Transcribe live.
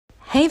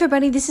Hey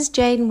everybody, this is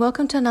Jade and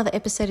welcome to another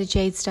episode of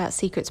Jade Start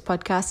Secrets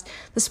podcast.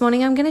 This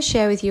morning I'm going to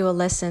share with you a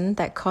lesson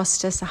that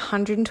cost us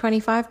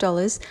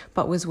 $125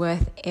 but was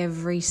worth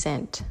every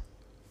cent.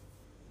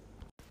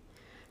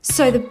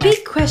 So the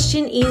big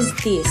question is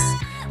this: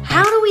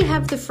 how do we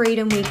have the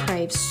freedom we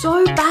crave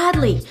so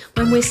badly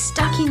when we're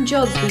stuck in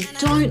jobs we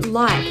don't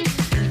like,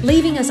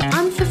 leaving us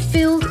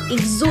unfulfilled,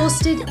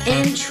 exhausted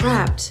and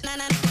trapped?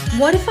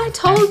 What if I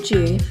told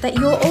you that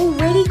you're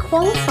already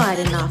qualified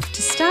enough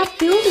to start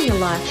building a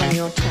life on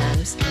your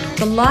terms,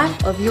 the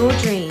life of your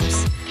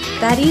dreams?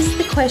 That is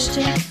the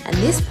question, and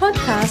this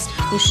podcast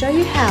will show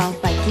you how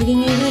by giving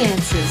you the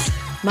answers.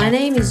 My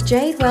name is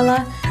Jade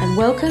Weller, and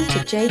welcome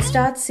to Jade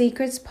Start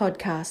Secrets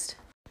podcast.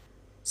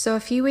 So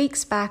a few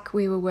weeks back,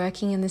 we were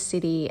working in the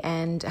city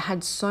and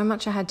had so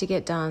much I had to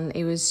get done.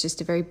 It was just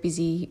a very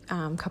busy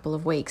couple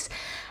of weeks.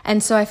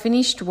 And so I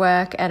finished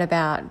work at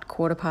about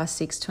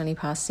 6:15, 20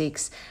 past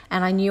 6,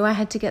 and I knew I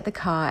had to get the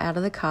car out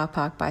of the car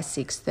park by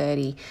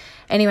 6:30.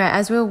 Anyway,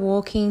 as we were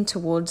walking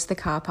towards the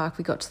car park,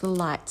 we got to the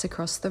lights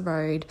across the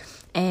road,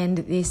 and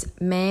this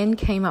man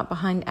came up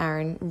behind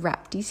Aaron,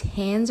 wrapped his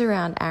hands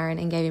around Aaron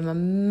and gave him a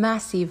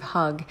massive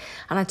hug.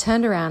 And I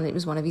turned around, and it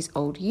was one of his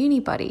old uni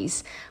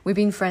buddies. Aaron's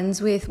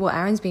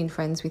been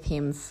friends with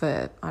him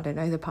for,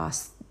 the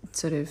past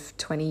sort of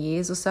 20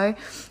 years or so.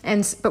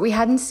 But we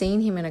hadn't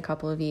seen him in a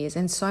couple of years,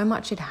 and so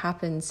much had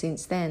happened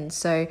since then.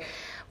 So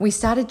we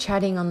started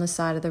chatting on the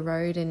side of the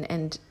road,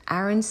 and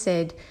Aaron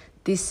said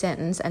this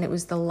sentence, and it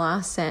was the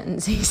last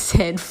sentence he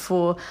said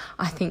for,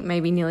 I think,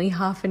 maybe nearly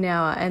half an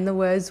hour. And the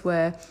words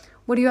were,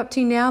 "What are you up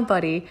to now,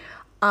 buddy?"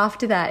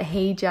 After that,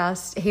 he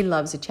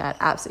loves a chat,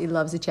 absolutely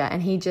loves a chat.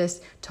 And he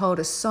just told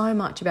us so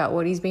much about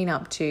what he's been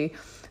up to.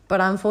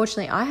 But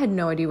unfortunately, I had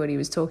no idea what he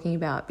was talking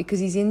about,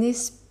 because he's in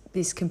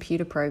this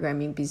computer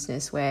programming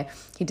business where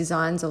he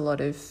designs a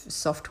lot of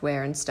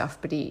software and stuff.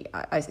 But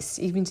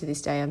even to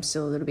this day, I'm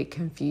still a little bit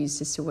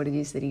confused as to what it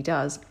is that he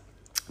does.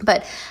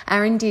 But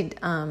Aaron did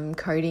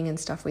coding and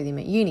stuff with him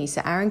at uni,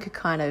 so Aaron could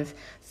kind of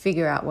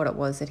figure out what it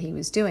was that he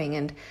was doing.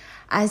 And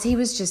as he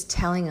was just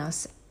telling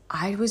us,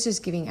 I was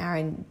just giving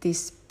Aaron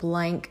this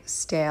blank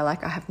stare,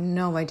 like I have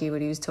no idea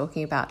what he was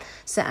talking about.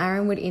 So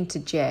Aaron would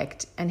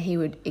interject and he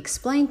would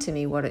explain to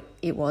me what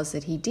it was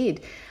that he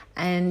did.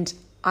 And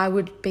I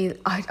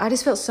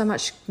just felt so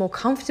much more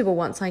comfortable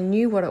once I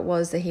knew what it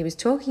was that he was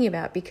talking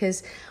about,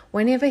 because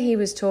whenever he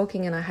was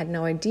talking and I had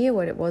no idea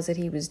what it was that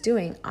he was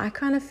doing, I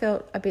kind of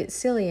felt a bit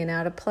silly and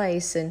out of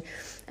place, and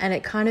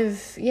it kind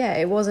of,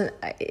 it wasn't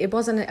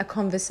a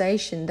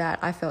conversation that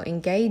I felt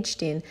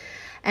engaged in.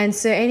 And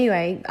so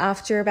anyway,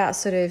 after about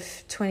sort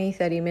of 20,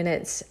 30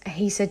 minutes,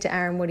 he said to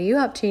Aaron, "What are you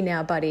up to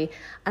now, buddy?"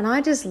 And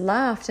I just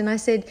laughed and I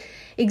said,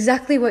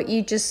 "Exactly what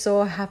you just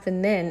saw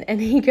happen then."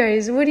 And he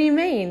goes, "What do you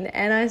mean?"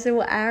 And I said,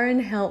 "Well, Aaron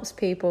helps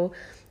people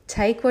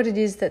take what it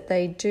is that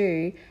they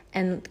do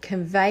and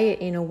convey it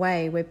in a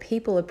way where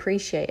people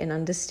appreciate and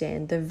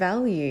understand the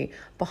value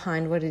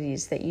behind what it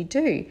is that you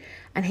do."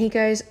 And he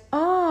goes,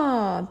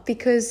 "Oh,"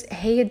 because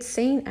he had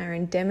seen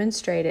Aaron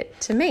demonstrate it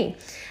to me.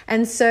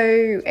 And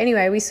so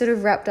anyway, we sort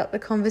of wrapped up the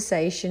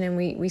conversation and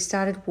we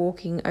started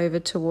walking over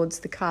towards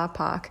the car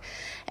park,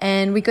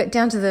 and we got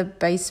down to the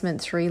basement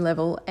 3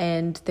 level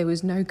and there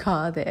was no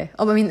car there.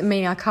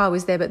 Our car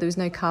was there, but there was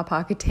no car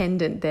park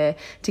attendant there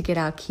to get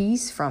our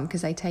keys from,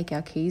 because they take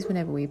our keys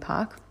whenever we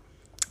park.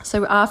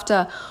 So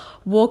after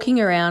walking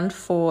around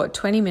for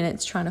 20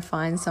 minutes trying to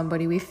find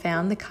somebody, we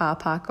found the car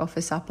park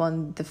office up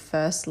on the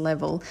 1st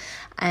level,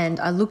 and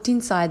I looked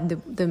inside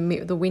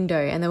the window,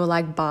 and there were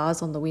like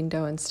bars on the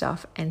window and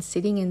stuff, and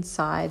sitting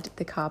inside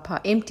the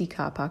empty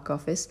car park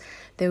office,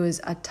 there was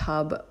a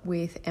tub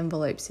with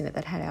envelopes in it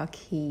that had our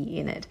key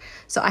in it.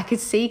 So I could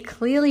see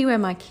clearly where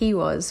my key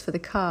was for the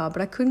car,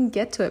 but I couldn't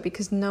get to it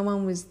because no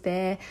one was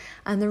there.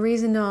 And the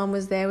reason no one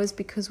was there was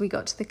because we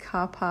got to the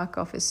car park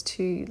office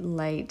too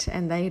late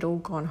and they'd all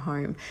gone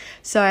home.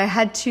 So I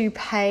had to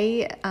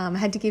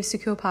give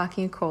Secure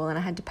Parking a call, and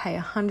I had to pay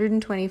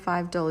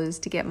 $125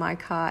 to get my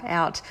car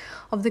out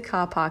of the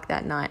car park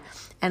that night.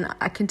 And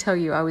I can tell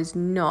you, I was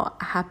not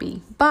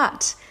happy.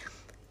 But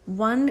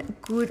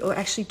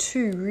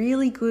two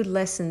really good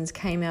lessons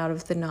came out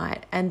of the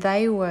night. And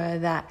they were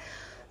that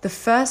the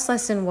first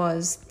lesson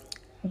was,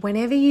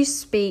 whenever you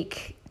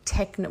speak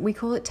we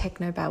call it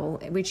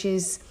technobabble, which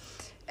is,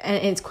 and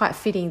it's quite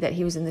fitting that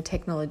he was in the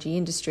technology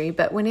industry,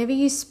 but whenever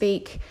you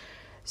speak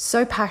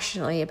so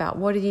passionately about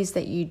what it is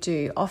that you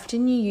do,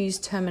 often you use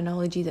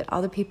terminology that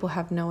other people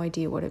have no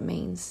idea what it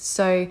means.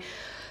 So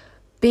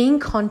being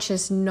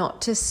conscious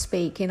not to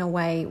speak in a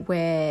way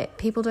where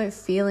people don't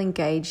feel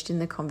engaged in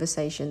the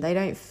conversation, they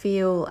don't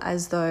feel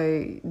as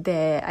though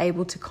they're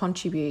able to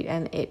contribute,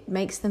 and it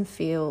makes them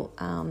feel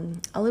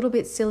a little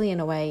bit silly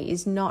in a way,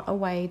 is not a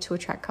way to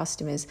attract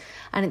customers.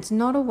 And it's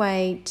not a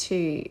way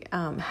to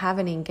have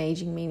an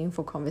engaging,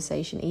 meaningful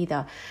conversation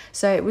either.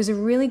 So it was a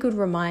really good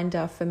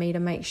reminder for me to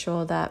make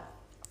sure that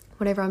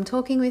Whenever I'm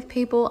talking with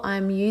people,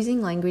 I'm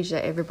using language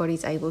that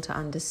everybody's able to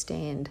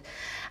understand.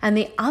 And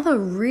the other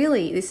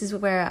this is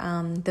where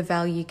the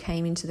value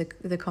came into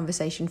the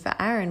conversation for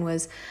Aaron,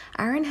 was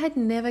Aaron had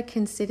never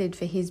considered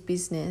for his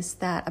business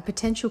that a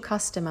potential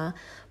customer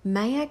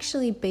may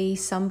actually be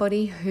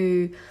somebody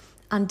who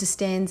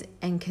understands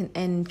and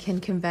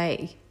can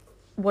convey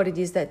what it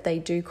is that they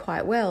do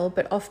quite well,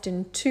 but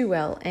often too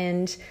well.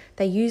 And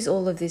they use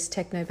all of this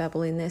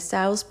technobabble in their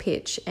sales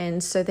pitch.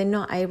 And so they're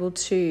not able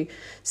to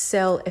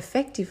sell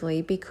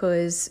effectively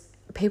because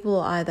people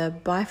will either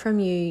buy from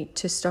you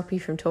to stop you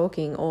from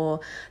talking,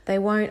 or they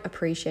won't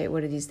appreciate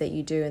what it is that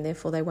you do, and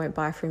therefore they won't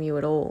buy from you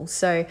at all.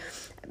 So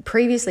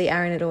previously,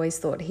 Aaron had always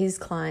thought his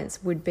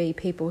clients would be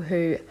people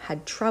who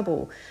had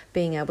trouble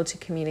being able to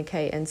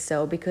communicate and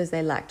sell because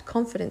they lacked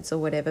confidence or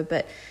whatever.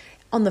 But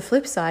on the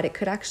flip side, it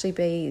could actually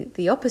be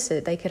the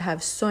opposite. They could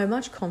have so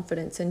much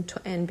confidence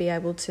and be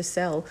able to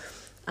sell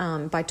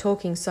by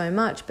talking so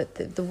much, but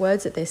the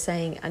words that they're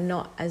saying are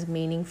not as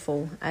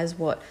meaningful as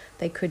what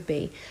they could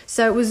be.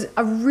 So it was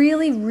a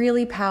really,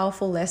 really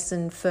powerful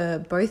lesson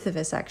for both of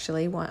us,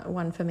 actually,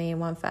 one for me and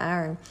one for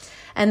Aaron.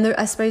 And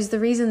I suppose the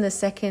reason the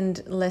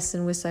second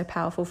lesson was so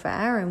powerful for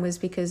Aaron was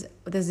because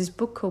there's this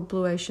book called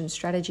Blue Ocean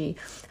Strategy,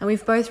 and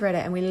we've both read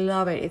it and we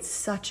love it. It's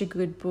such a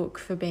good book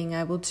for being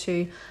able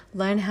to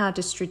learn how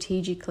to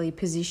strategically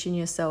position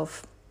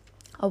yourself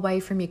away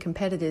from your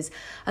competitors.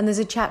 And there's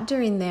a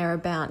chapter in there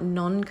about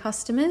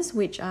non-customers,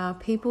 which are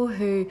people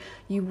who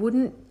you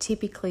wouldn't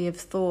typically have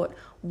thought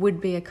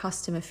would be a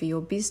customer for your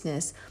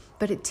business,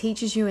 but it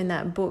teaches you in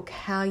that book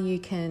how you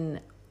can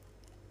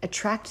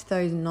attract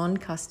those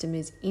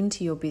non-customers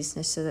into your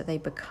business so that they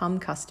become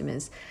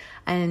customers.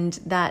 And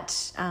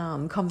that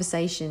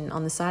conversation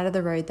on the side of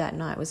the road that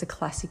night was a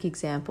classic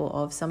example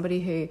of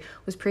somebody who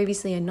was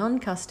previously a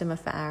non-customer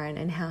for Aaron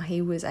and how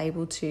he was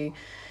able to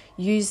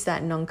use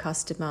that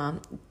non-customer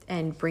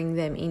and bring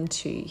them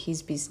into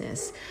his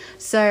business.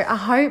 So I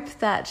hope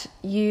that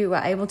you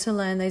were able to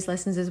learn those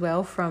lessons as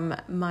well from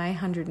my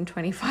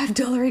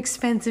 $125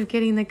 expense of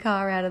getting the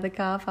car out of the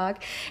car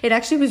park. It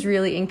actually was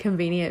really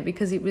inconvenient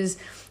because it was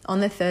on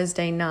the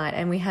Thursday night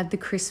and we had the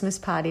Christmas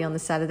party on the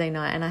Saturday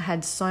night, and I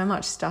had so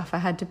much stuff I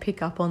had to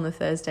pick up on the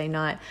Thursday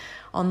night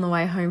on the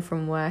way home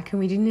from work, and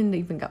we didn't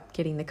even end up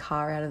getting the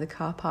car out of the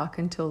car park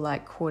until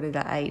like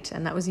 7:45,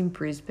 and that was in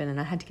Brisbane, and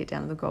I had to get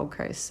down to the Gold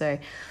Coast. So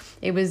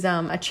it was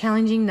a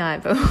challenging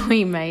night, but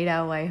we made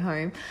our way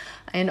home,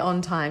 and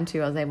on time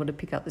too. I was able to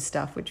pick up the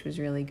stuff, which was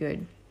really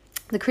good.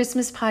 The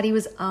Christmas party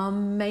was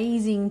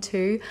amazing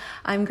too.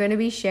 I'm going to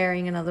be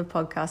sharing another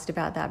podcast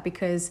about that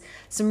because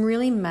some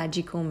really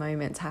magical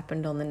moments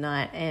happened on the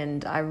night,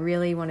 and I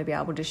really want to be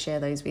able to share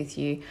those with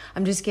you.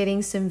 I'm just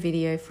getting some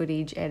video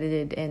footage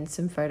edited and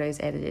some photos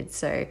edited,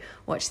 so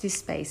watch this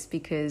space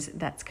because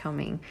that's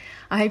coming.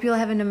 I hope you'll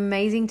have an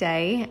amazing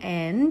day,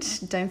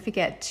 and don't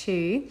forget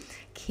to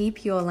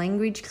keep your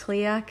language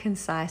clear,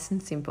 concise,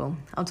 and simple.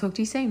 I'll talk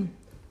to you soon.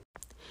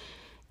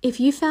 If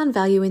you found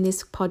value in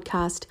this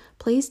podcast,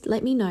 please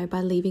let me know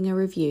by leaving a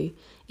review.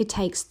 It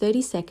takes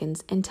 30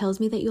 seconds and tells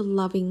me that you're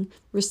loving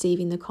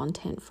receiving the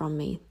content from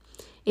me.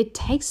 It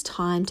takes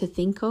time to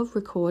think of,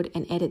 record,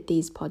 and edit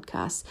these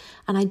podcasts,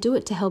 and I do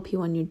it to help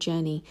you on your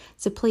journey.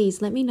 So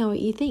please let me know what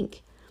you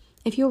think.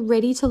 If you're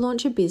ready to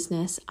launch a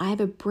business, I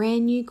have a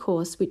brand new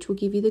course which will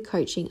give you the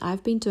coaching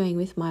I've been doing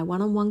with my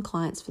one-on-one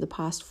clients for the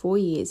past 4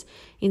 years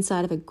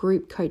inside of a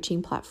group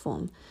coaching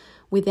platform,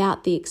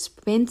 without the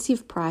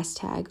expensive price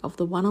tag of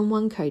the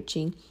one-on-one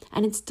coaching,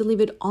 and it's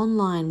delivered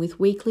online with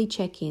weekly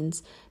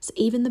check-ins, so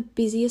even the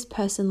busiest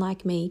person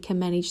like me can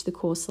manage the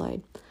course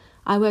load.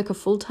 I work a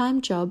full-time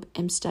job,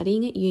 am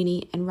studying at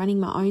uni, and running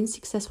my own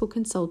successful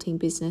consulting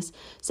business,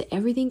 so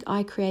everything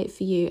I create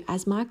for you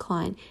as my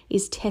client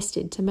is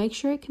tested to make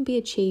sure it can be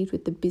achieved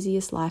with the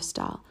busiest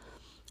lifestyle.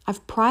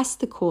 I've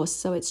priced the course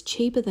so it's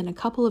cheaper than a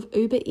couple of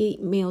Uber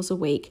Eats meals a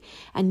week,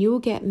 and you will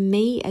get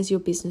me as your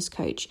business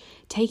coach,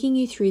 taking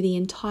you through the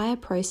entire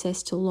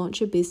process to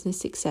launch a business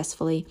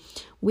successfully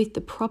with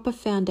the proper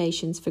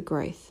foundations for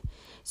growth.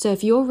 So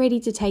if you're ready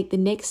to take the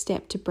next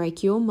step to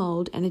break your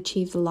mold and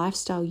achieve the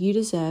lifestyle you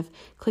deserve,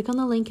 click on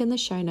the link in the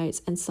show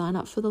notes and sign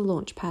up for the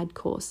Launchpad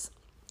course.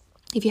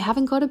 If you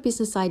haven't got a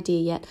business idea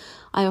yet,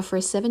 I offer a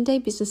 7-day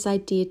business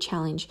idea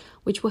challenge,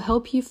 which will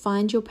help you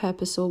find your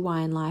purpose or why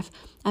in life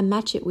and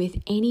match it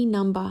with any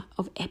number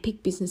of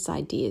epic business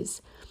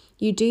ideas.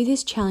 You do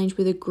this challenge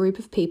with a group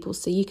of people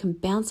so you can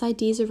bounce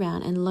ideas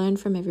around and learn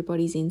from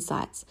everybody's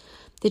insights.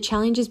 The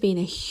challenge has been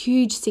a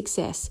huge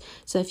success,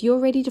 so if you're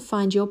ready to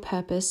find your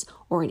purpose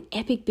or an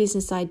epic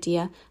business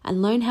idea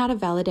and learn how to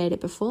validate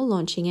it before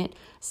launching it,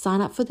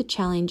 sign up for the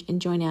challenge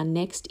and join our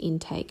next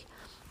intake.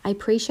 I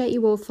appreciate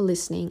you all for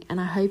listening, and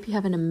I hope you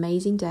have an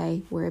amazing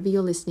day wherever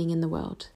you're listening in the world.